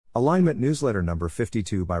Alignment Newsletter number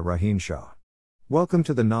 52 by Rohin Shah. Welcome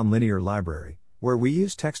to the Nonlinear Library, where we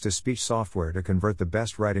use text-to-speech software to convert the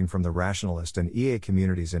best writing from the rationalist and EA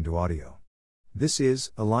communities into audio. This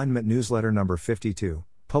is Alignment Newsletter number 52,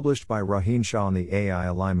 published by Rohin Shah on the AI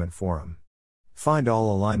Alignment Forum. Find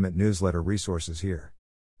all Alignment Newsletter resources here.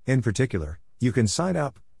 In particular, you can sign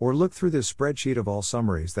up, or look through this spreadsheet of all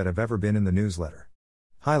summaries that have ever been in the newsletter.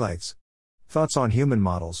 Highlights. Thoughts on human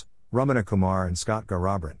models, Ramana Kumar and Scott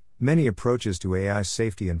Garabran. Many approaches to AI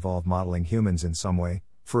safety involve modeling humans in some way,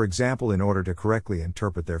 for example in order to correctly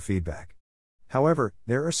interpret their feedback. However,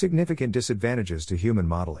 there are significant disadvantages to human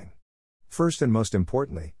modeling. First and most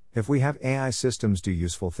importantly, if we have AI systems do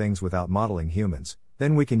useful things without modeling humans,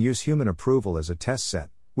 then we can use human approval as a test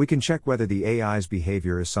set. We can check whether the AI's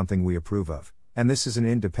behavior is something we approve of, and this is an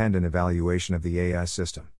independent evaluation of the AI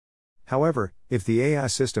system. However, if the AI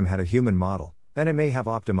system had a human model, then it may have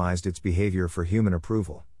optimized its behavior for human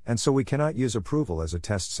approval, and so we cannot use approval as a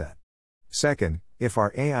test set. Second, if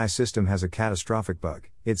our AI system has a catastrophic bug,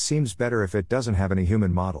 it seems better if it doesn't have any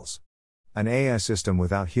human models. An AI system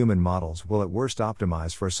without human models will at worst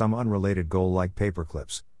optimize for some unrelated goal like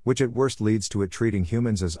paperclips, which at worst leads to it treating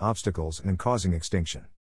humans as obstacles and causing extinction.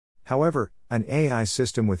 However, an AI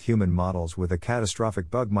system with human models with a catastrophic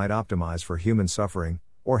bug might optimize for human suffering,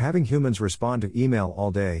 or having humans respond to email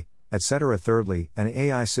all day, etc. Thirdly, an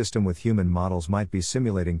AI system with human models might be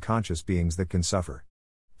simulating conscious beings that can suffer.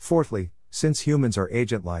 Fourthly, since humans are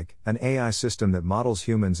agent-like, an AI system that models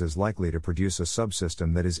humans is likely to produce a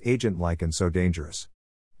subsystem that is agent-like and so dangerous.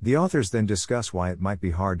 The authors then discuss why it might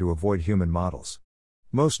be hard to avoid human models.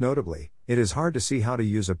 Most notably, it is hard to see how to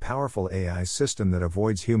use a powerful AI system that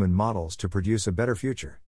avoids human models to produce a better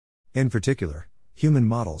future. In particular, human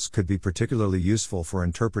models could be particularly useful for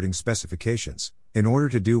interpreting specifications, in order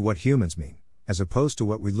to do what humans mean, as opposed to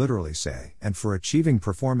what we literally say, and for achieving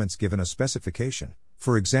performance given a specification,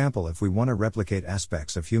 for example if we want to replicate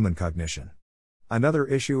aspects of human cognition. Another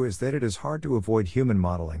issue is that it is hard to avoid human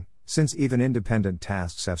modeling, since even independent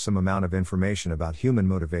tasks have some amount of information about human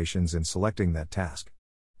motivations in selecting that task.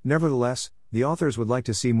 Nevertheless, the authors would like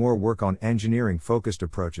to see more work on engineering-focused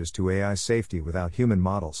approaches to AI safety without human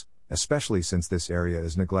models, especially since this area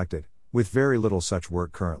is neglected, with very little such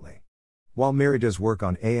work currently. While Miri does work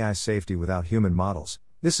on AI safety without human models,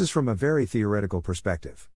 this is from a very theoretical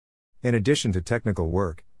perspective. In addition to technical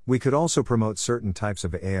work, we could also promote certain types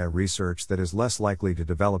of AI research that is less likely to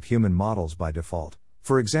develop human models by default,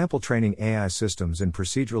 for example training AI systems in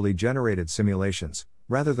procedurally generated simulations,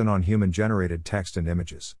 rather than on human-generated text and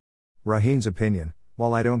images. Rohin's opinion,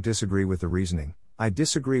 while I don't disagree with the reasoning, I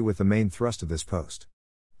disagree with the main thrust of this post.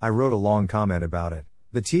 I wrote a long comment about it.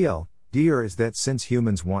 The TLDR is that since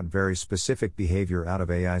humans want very specific behavior out of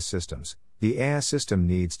AI systems, the AI system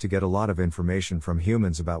needs to get a lot of information from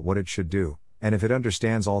humans about what it should do, and if it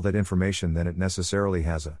understands all that information then it necessarily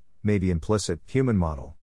has a, maybe implicit, human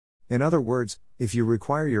model. In other words, if you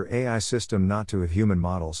require your AI system not to have human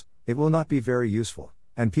models, it will not be very useful,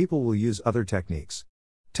 and people will use other techniques.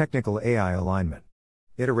 Technical AI alignment.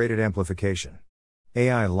 Iterated amplification.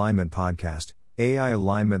 AI Alignment Podcast, AI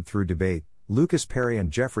Alignment Through Debate, Lucas Perry and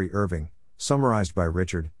Jeffrey Irving, summarized by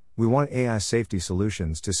Richard. We want AI safety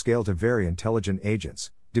solutions to scale to very intelligent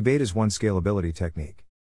agents. Debate is one scalability technique.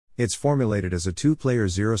 It's formulated as a two-player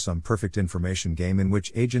zero-sum perfect information game in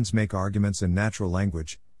which agents make arguments in natural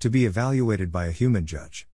language, to be evaluated by a human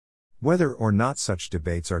judge. Whether or not such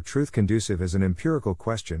debates are truth-conducive is an empirical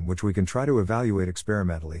question which we can try to evaluate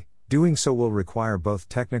experimentally. Doing so will require both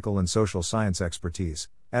technical and social science expertise,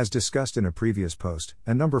 as discussed in a previous post,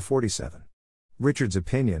 and number 47. Richard's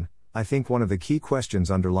opinion. I think one of the key questions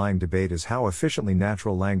underlying debate is how efficiently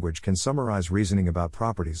natural language can summarize reasoning about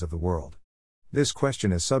properties of the world. This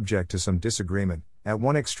question is subject to some disagreement. At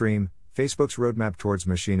one extreme, Facebook's roadmap towards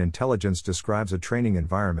machine intelligence describes a training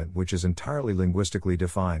environment which is entirely linguistically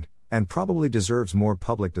defined, and probably deserves more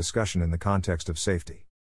public discussion in the context of safety.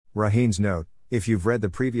 Rohin's note, if you've read the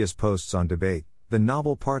previous posts on debate, the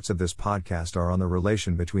novel parts of this podcast are on the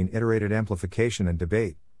relation between iterated amplification and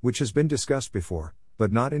debate, which has been discussed before,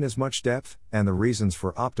 but not in as much depth, and the reasons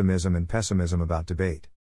for optimism and pessimism about debate.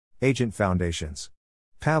 Agent foundations.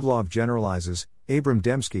 Pavlov generalizes, Abram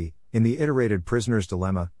Dembski, in the iterated prisoner's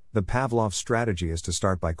dilemma, the Pavlov strategy is to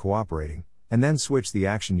start by cooperating, and then switch the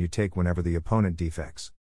action you take whenever the opponent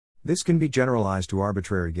defects. This can be generalized to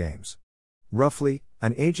arbitrary games. Roughly,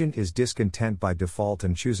 an agent is discontent by default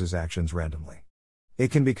and chooses actions randomly. It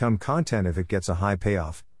can become content if it gets a high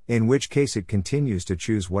payoff, in which case it continues to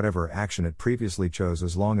choose whatever action it previously chose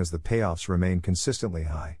as long as the payoffs remain consistently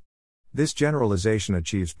high. This generalization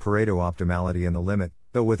achieves Pareto optimality in the limit,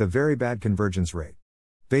 though with a very bad convergence rate.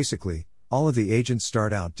 Basically, all of the agents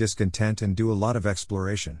start out discontent and do a lot of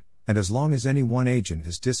exploration, and as long as any one agent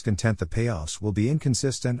is discontent, the payoffs will be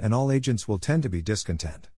inconsistent and all agents will tend to be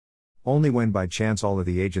discontent. Only when by chance all of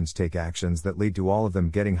the agents take actions that lead to all of them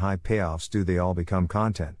getting high payoffs do they all become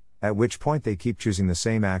content, at which point they keep choosing the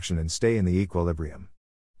same action and stay in the equilibrium.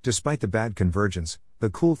 Despite the bad convergence, the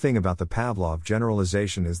cool thing about the Pavlov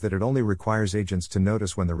generalization is that it only requires agents to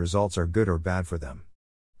notice when the results are good or bad for them.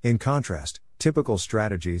 In contrast, typical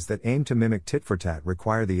strategies that aim to mimic tit-for-tat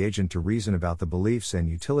require the agent to reason about the beliefs and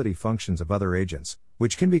utility functions of other agents,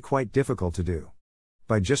 which can be quite difficult to do.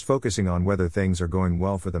 By just focusing on whether things are going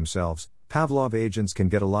well for themselves, Pavlov agents can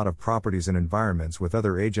get a lot of properties in environments with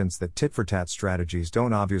other agents that tit-for-tat strategies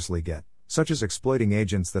don't obviously get, such as exploiting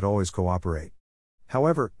agents that always cooperate.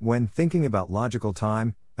 However, when thinking about logical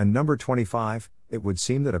time, and number 25, it would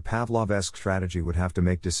seem that a Pavlov-esque strategy would have to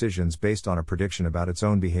make decisions based on a prediction about its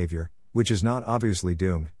own behavior, which is not obviously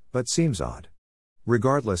doomed, but seems odd.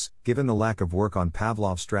 Regardless, given the lack of work on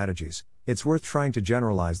Pavlov strategies, it's worth trying to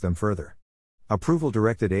generalize them further.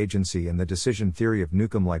 Approval-directed agency and the decision theory of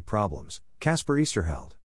Newcomb-like problems, Caspar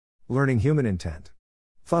Easterheld. Learning human intent.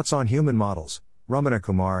 Thoughts on human models, Ramana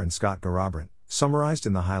Kumar and Scott Garabrandt, summarized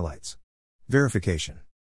in the highlights. Verification.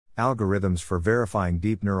 Algorithms for verifying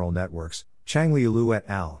deep neural networks, Changliu Lu et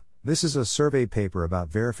al. This is a survey paper about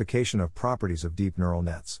verification of properties of deep neural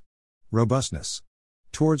nets. Robustness.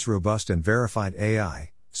 Towards robust and verified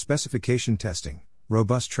AI, specification testing,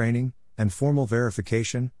 robust training, and formal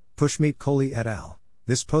verification, Pushmeet Kohli et al.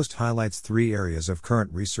 This post highlights 3 areas of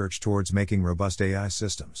current research towards making robust AI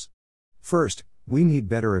systems. First, we need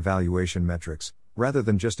better evaluation metrics. Rather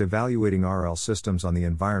than just evaluating RL systems on the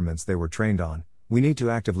environments they were trained on, we need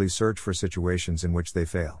to actively search for situations in which they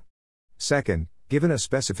fail. Second, given a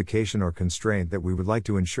specification or constraint that we would like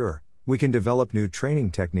to ensure, we can develop new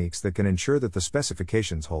training techniques that can ensure that the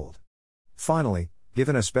specifications hold. Finally,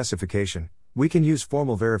 given a specification, we can use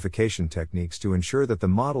formal verification techniques to ensure that the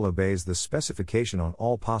model obeys the specification on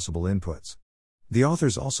all possible inputs. The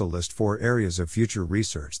authors also list 4 areas of future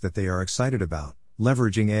research that they are excited about: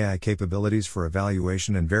 leveraging AI capabilities for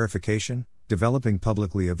evaluation and verification, developing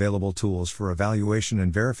publicly available tools for evaluation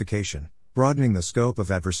and verification, broadening the scope of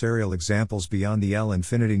adversarial examples beyond the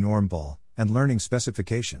L-infinity norm ball, and learning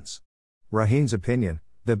specifications. Rohin's opinion,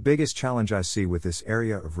 the biggest challenge I see with this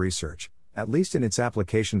area of research, at least in its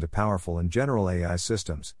application to powerful and general AI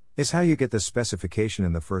systems, is how you get the specification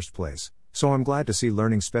in the first place, so I'm glad to see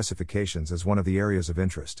learning specifications as one of the areas of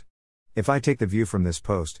interest. If I take the view from this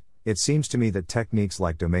post, it seems to me that techniques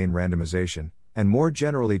like domain randomization, and more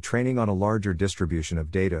generally training on a larger distribution of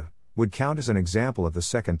data, would count as an example of the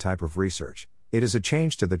second type of research. It is a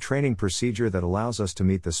change to the training procedure that allows us to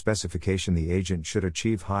meet the specification the agent should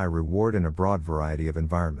achieve high reward in a broad variety of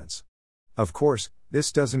environments. Of course,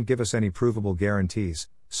 this doesn't give us any provable guarantees,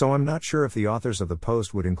 so I'm not sure if the authors of the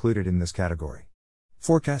post would include it in this category.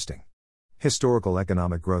 Forecasting. Historical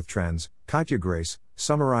economic growth trends, Katja Grace,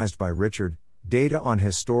 summarized by Richard. Data on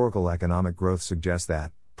historical economic growth suggests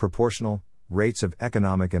that, proportional, rates of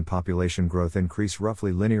economic and population growth increase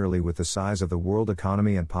roughly linearly with the size of the world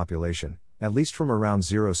economy and population, at least from around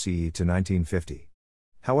 0 CE to 1950.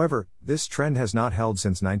 However, this trend has not held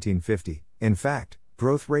since 1950, in fact,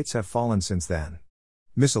 growth rates have fallen since then.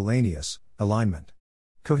 Miscellaneous, alignment.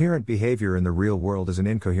 Coherent behavior in the real world is an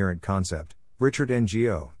incoherent concept, Richard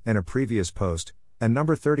NGO, in a previous post, and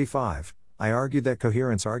number 35, I argued that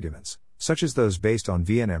coherence arguments, such as those based on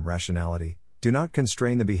VNM rationality, do not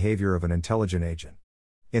constrain the behavior of an intelligent agent.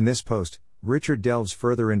 In this post, Richard delves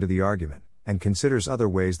further into the argument, and considers other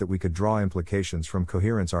ways that we could draw implications from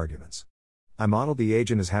coherence arguments. I modeled the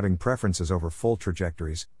agent as having preferences over full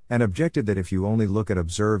trajectories, and objected that if you only look at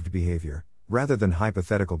observed behavior, rather than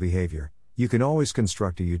hypothetical behavior, you can always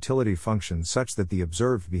construct a utility function such that the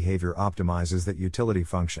observed behavior optimizes that utility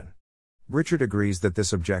function. Richard agrees that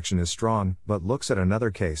this objection is strong, but looks at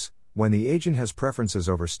another case, when the agent has preferences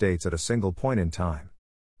over states at a single point in time.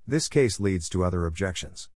 This case leads to other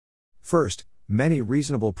objections. First, many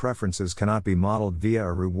reasonable preferences cannot be modeled via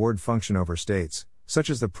a reward function over states, such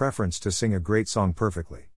as the preference to sing a great song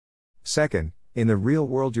perfectly. Second, in the real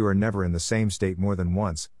world you are never in the same state more than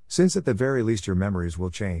once, since at the very least your memories will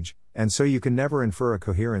change, and so you can never infer a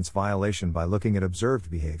coherence violation by looking at observed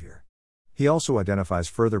behavior. He also identifies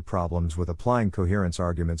further problems with applying coherence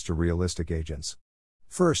arguments to realistic agents.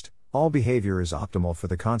 First, all behavior is optimal for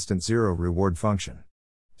the constant zero reward function.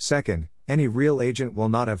 Second, any real agent will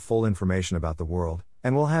not have full information about the world,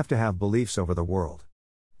 and will have to have beliefs over the world.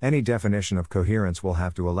 Any definition of coherence will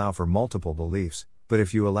have to allow for multiple beliefs, but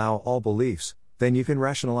if you allow all beliefs, then you can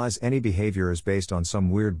rationalize any behavior as based on some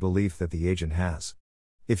weird belief that the agent has.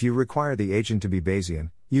 If you require the agent to be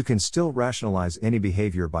Bayesian, you can still rationalize any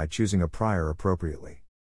behavior by choosing a prior appropriately.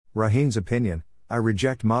 Rohin's opinion: I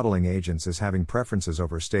reject modeling agents as having preferences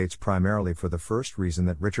over states primarily for the first reason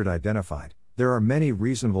that Richard identified. There are many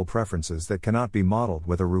reasonable preferences that cannot be modeled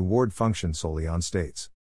with a reward function solely on states.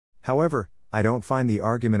 However, I don't find the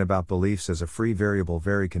argument about beliefs as a free variable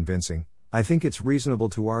very convincing. I think it's reasonable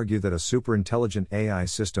to argue that a superintelligent AI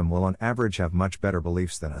system will on average have much better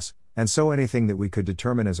beliefs than us, and so anything that we could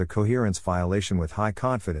determine as a coherence violation with high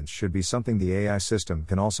confidence should be something the AI system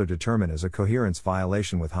can also determine as a coherence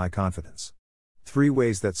violation with high confidence. 3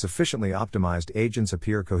 ways that sufficiently optimized agents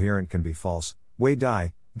appear coherent can be false. Wei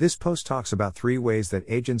Dai. This post talks about 3 ways that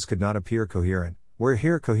agents could not appear coherent, where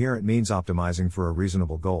here coherent means optimizing for a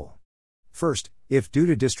reasonable goal. First, if due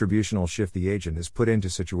to distributional shift the agent is put into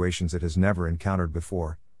situations it has never encountered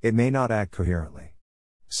before, it may not act coherently.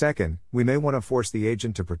 Second, we may want to force the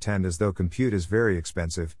agent to pretend as though compute is very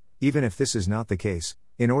expensive, even if this is not the case,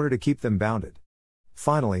 in order to keep them bounded.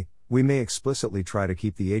 Finally, we may explicitly try to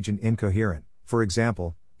keep the agent incoherent. For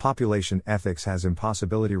example, population ethics has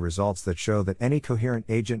impossibility results that show that any coherent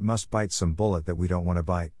agent must bite some bullet that we don't want to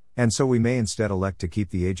bite, and so we may instead elect to keep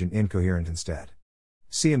the agent incoherent instead.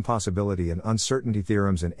 See Impossibility and Uncertainty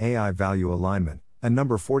Theorems in AI Value Alignment, and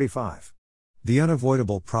number 45. The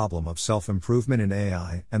unavoidable problem of self-improvement in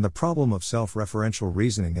AI and the problem of self-referential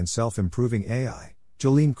reasoning in self-improving AI,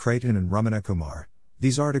 Jolene Creighton and Ramana Kumar.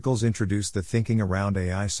 These articles introduce the thinking around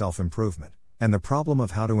AI self-improvement, and the problem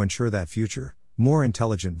of how to ensure that future, more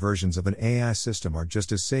intelligent versions of an AI system are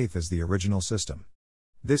just as safe as the original system.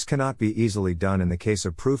 This cannot be easily done in the case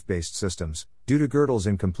of proof-based systems, due to Gödel's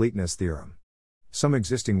incompleteness theorem. Some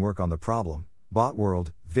existing work on the problem: bot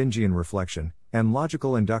world, Vingian reflection, and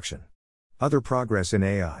logical induction. Other progress in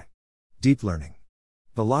AI. Deep learning.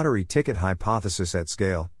 The lottery ticket hypothesis at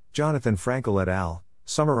scale, Jonathan Frankel et al.,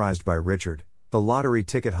 summarized by Richard. The lottery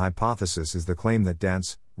ticket hypothesis is the claim that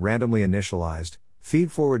dense, randomly initialized,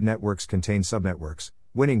 feed-forward networks contain subnetworks,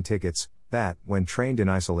 winning tickets, that, when trained in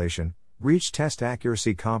isolation, reach test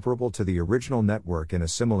accuracy comparable to the original network in a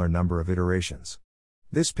similar number of iterations.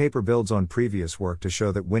 This paper builds on previous work to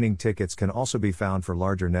show that winning tickets can also be found for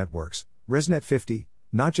larger networks, ResNet 50,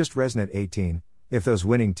 not just ResNet 18, if those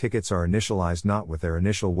winning tickets are initialized not with their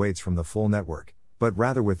initial weights from the full network, but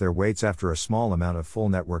rather with their weights after a small amount of full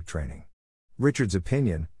network training. Richard's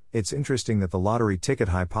opinion: it's interesting that the lottery ticket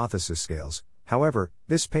hypothesis scales, however,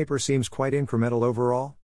 this paper seems quite incremental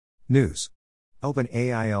overall. News.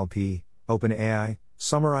 OpenAI LP, OpenAI,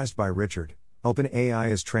 summarized by Richard.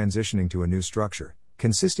 OpenAI is transitioning to a new structure,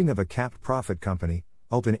 consisting of a capped profit company,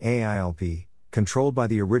 OpenAI LP, controlled by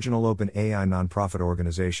the original OpenAI nonprofit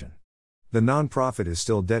organization. The nonprofit is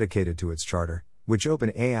still dedicated to its charter, which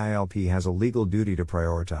OpenAI LP has a legal duty to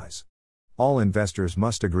prioritize. All investors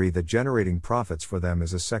must agree that generating profits for them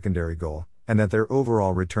is a secondary goal, and that their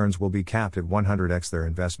overall returns will be capped at 100x their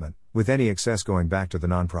investment, with any excess going back to the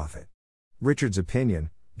nonprofit. Richard's opinion: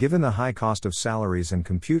 given the high cost of salaries and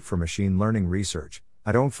compute for machine learning research,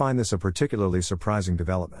 I don't find this a particularly surprising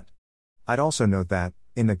development. I'd also note that,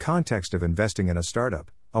 in the context of investing in a startup,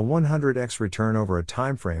 a 100x return over a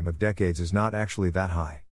time frame of decades is not actually that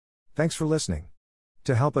high. Thanks for listening.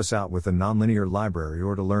 To help us out with the Nonlinear Library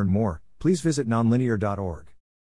or to learn more, please visit nonlinear.org.